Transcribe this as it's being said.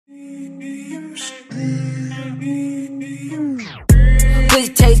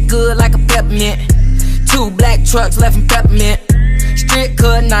good like a peppermint. 2 black trucks left in peppermint. Strip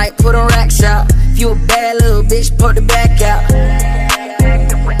cut night, put on racks out. If you a bad little bitch, put the back out.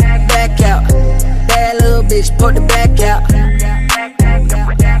 Back out. Bad little bitch, put the back out.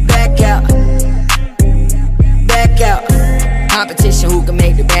 Back out. Back out. Competition, who can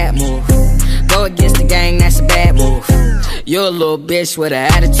make the bad move? Go against the gang, that's a bad move. You're a little bitch with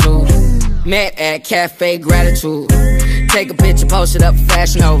an attitude. Met at Cafe Gratitude. Take a picture, post it up for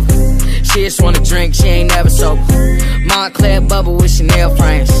Fashion Nova. She just wanna drink, she ain't never sober. Montclair bubble with Chanel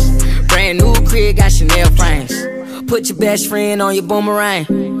frames. Brand new crib, got Chanel frames. Put your best friend on your boomerang.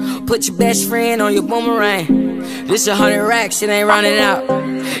 Put your best friend on your boomerang. This 100 racks, it ain't running out.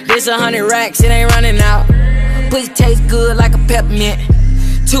 This 100 racks, it ain't running out. Pussy taste good like a peppermint.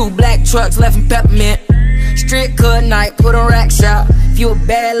 2 black trucks left in peppermint. Strip cut night, put on racks out. If you a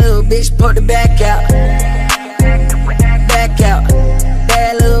bad little bitch, put the back out. Back out.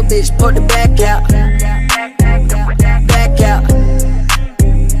 Bad little bitch, put the back out. Back out.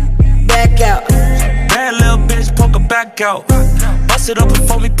 Back out. Bad little bitch, poke her back out. Bust it up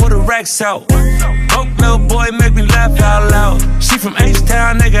before me, put her racks out. Broke little boy, make me laugh out loud. She from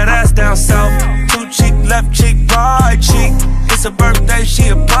H-Town, nigga, that's down south. 2 cheek, left cheek, right cheek. It's her birthday, she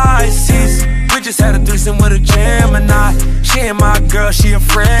a Pisces. We just had a threesome with a Gemini. She ain't my girl, she a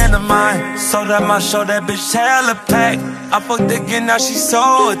friend of mine. So that my show, that bitch hella pack. I fucked again, now she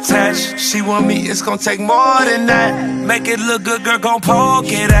so attached. She want me, it's gon' take more than that. Make it look good, girl, gon'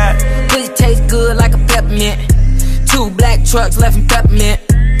 poke it at. Pussy taste good like a peppermint. 2 black trucks left in peppermint.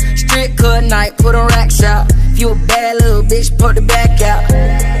 Strip cut night, put on racks out. If you a bad little bitch, put the back out.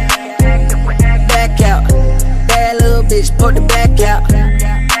 Back out. Bad little bitch, put the back out.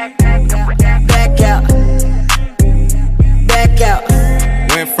 Back out. Back out.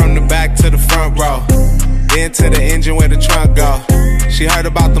 Went from the back to the front row, then to the engine where the trunk go. She heard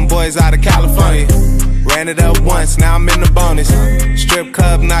about them boys out of California. Ran it up once, now I'm in the bonus. Strip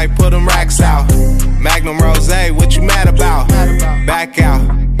club night, put them racks out. Magnum Rosé, what you mad about? Back out,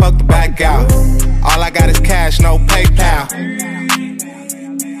 poke the back out. All I got is cash, no PayPal.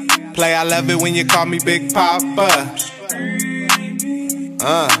 Play, I love it when you call me Big Papa.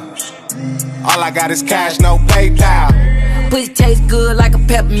 All I got is cash, no PayPal. Pussy taste good like a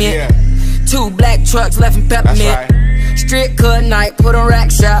peppermint. Yeah. 2 black trucks left in peppermint. That's right. Strip cut night, put on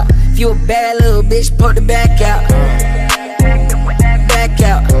racks out. If you a bad little bitch, put the back out. Back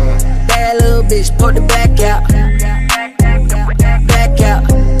out. Bad little bitch, put the back out. Back out.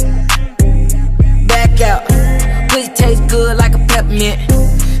 Back out. Pussy taste good like a peppermint.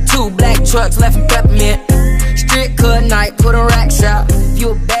 2 black trucks left in peppermint.